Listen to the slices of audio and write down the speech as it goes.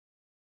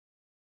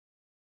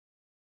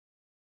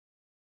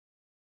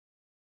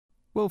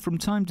Well, from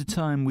time to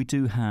time we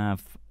do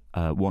have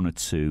one or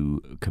two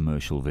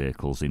commercial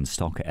vehicles in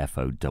stock at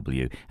FOW,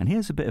 and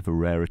here's a bit of a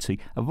rarity,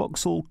 a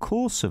Vauxhall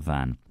Corsa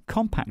van.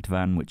 Compact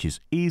van which is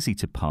easy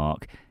to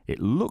park.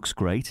 It looks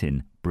great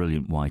in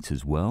brilliant white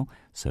as well,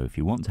 so if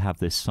you want to have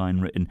this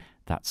sign written,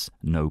 that's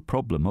no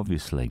problem,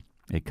 obviously.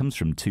 It comes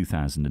from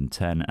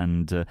 2010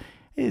 and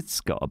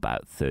it's got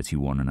about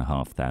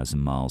 31,500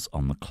 miles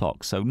on the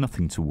clock, so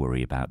nothing to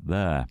worry about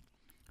there.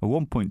 A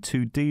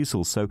 1.2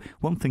 diesel, so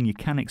one thing you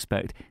can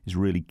expect is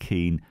really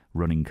keen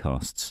running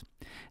costs.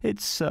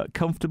 It's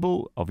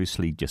comfortable,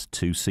 obviously just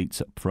 2 seats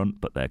up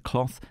front, but they're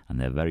cloth and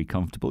they're very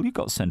comfortable. You've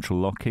got central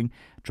locking,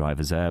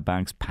 driver's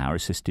airbags,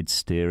 power-assisted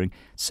steering,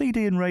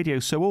 CD and radio,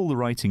 so all the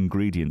right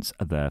ingredients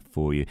are there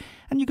for you.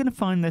 And you're going to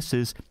find this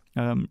is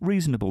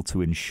reasonable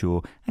to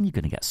insure, and you're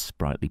going to get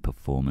sprightly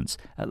performance,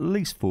 at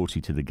least 40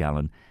 to the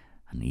gallon,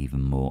 and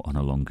even more on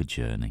a longer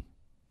journey.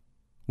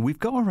 We've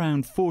got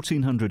around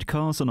 1,400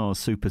 cars on our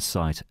super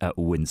site at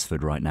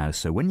Winsford right now,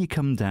 so when you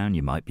come down,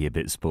 you might be a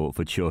bit sport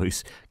for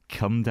choice.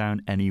 Come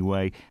down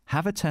anyway,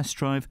 have a test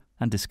drive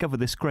and discover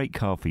this great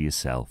car for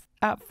yourself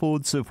at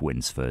Fords of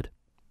Winsford.